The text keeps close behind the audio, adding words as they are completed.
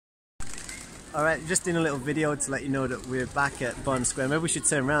Alright, just doing a little video to let you know that we're back at Bond Square. Maybe we should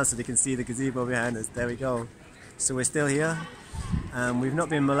turn around so they can see the gazebo behind us. There we go. So we're still here. We've not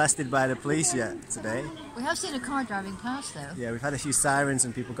been molested by the police yet today. We have seen a car driving past though. Yeah, we've had a few sirens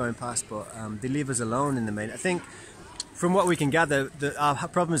and people going past, but they leave us alone in the main. I think from what we can gather, our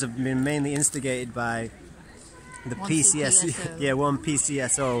problems have been mainly instigated by the PCSO. Yeah, one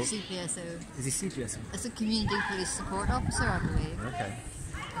PCSO. CPSO. Is he CPSO? It's a community police support officer, I believe. Okay.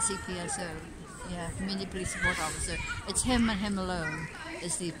 A CPSO. Yeah, community police support officer. It's him and him alone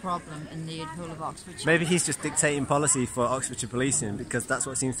is the problem in the whole of Oxfordshire. Maybe he's just dictating policy for Oxfordshire policing, because that's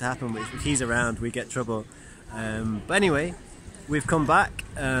what seems to happen. If he's around, we get trouble. But anyway, we've come back.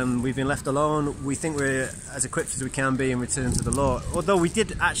 We've been left alone. We think we're as equipped as we can be in return to the law. Although we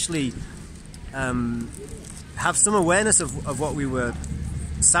did actually have some awareness of what we were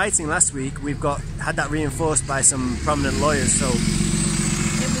citing last week. We've had that reinforced by some prominent lawyers. So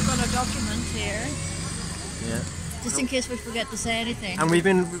we've got a document here. Yeah. Just in case we forget to say anything. And we've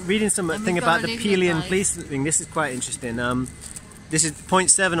been reading something about the Pelian policing. This is quite interesting. This is point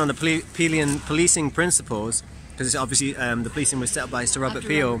 7 on the Pelian policing principles, because obviously the policing was set up by Sir Robert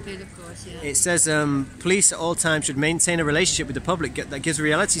Peel. Of course, yeah. It says police at all times should maintain a relationship with the public that gives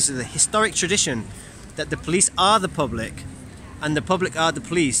reality to the historic tradition that the police are the public and the public are the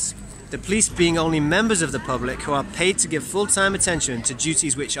police. The police being only members of the public who are paid to give full-time attention to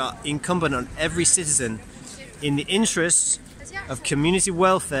duties which are incumbent on every citizen in the interests of community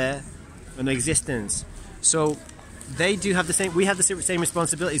welfare and existence. So they do have the same, we have the same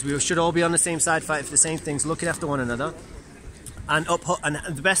responsibilities. We should all be on the same side, fighting for the same things, looking after one another. And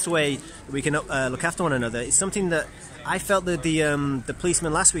the best way that we can look after one another is something that I felt that the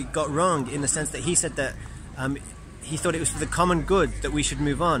policeman last week got wrong, in the sense that he said that he thought it was for the common good that we should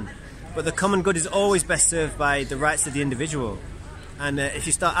move on. But the common good is always best served by the rights of the individual. And if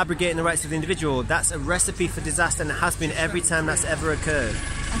you start abrogating the rights of the individual, that's a recipe for disaster, and it has been every time that's ever occurred.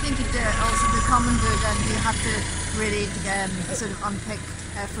 I think also the common good, and you have to really sort of unpick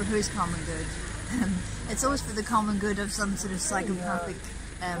for who's common good. It's always for the common good of some sort of psychopathic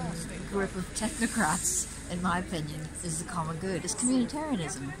group of technocrats, in my opinion, is the common good. It's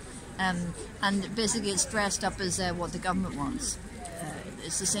communitarianism. And basically it's dressed up as what the government wants.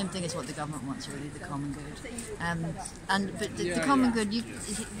 It's the same thing as what the government wants, really, the common good. But the common good,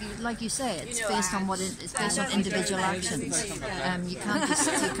 like you say, it's based on it's based on individual actions. You can't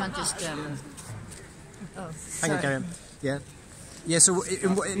just. Hang on, carry on. Yeah. Yeah. So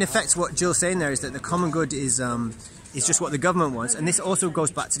in effect, what Jill's saying there is that the common good is just what the government wants, and this also goes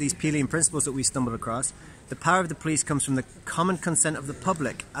back to these Pelian principles that we stumbled across. The power of the police comes from the common consent of the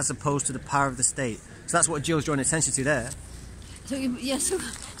public, as opposed to the power of the state. So that's what Jill's drawing attention to there. So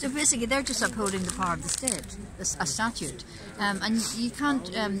so basically they're just upholding the power of the state, a statute, and you can't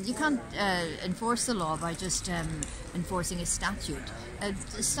enforce the law by just enforcing a statute.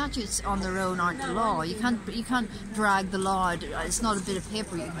 Statutes on their own aren't the law. You can't drag the law. It's not a bit of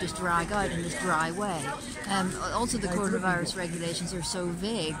paper you can just drag out in this dry way. Also, the coronavirus regulations are so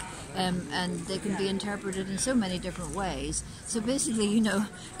vague, and they can be interpreted in so many different ways. So basically,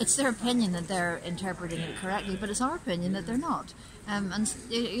 it's their opinion that they're interpreting it correctly, but it's our opinion that they're not. And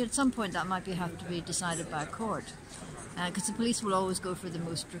at some point that might have to be decided by a court. Because the police will always go for the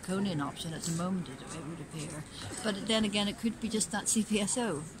most draconian option at the moment, it would appear. But then again, it could be just that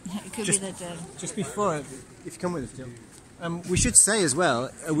CPSO. It could be that... Just before, if you come with us, Jill. We should say as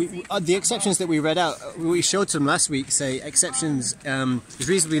well, the exceptions that we read out, we showed to them last week, say exceptions is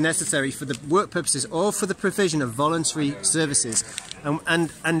reasonably necessary for the work purposes or for the provision of voluntary services.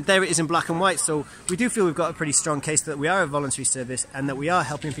 And there it is in black and white. So we do feel we've got a pretty strong case that we are a voluntary service and that we are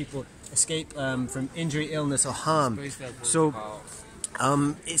helping people escape from injury, illness or harm. So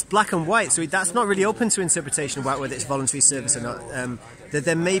it's black and white, so that's not really open to interpretation about whether it's voluntary service or not.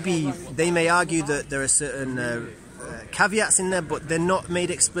 They may argue that there are certain caveats in there, but they're not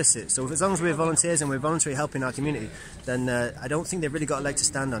made explicit. So as long as we're volunteers and we're voluntarily helping our community, then I don't think they've really got a leg to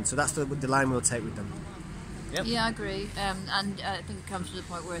stand on. So that's the line we'll take with them. Yep. Yeah, I agree. And I think it comes to the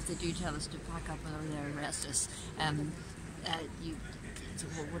point where if they do tell us to pack up or they arrest us, so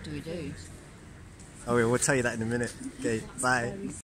what do we do? Oh, we'll tell you that in a minute. Okay, bye.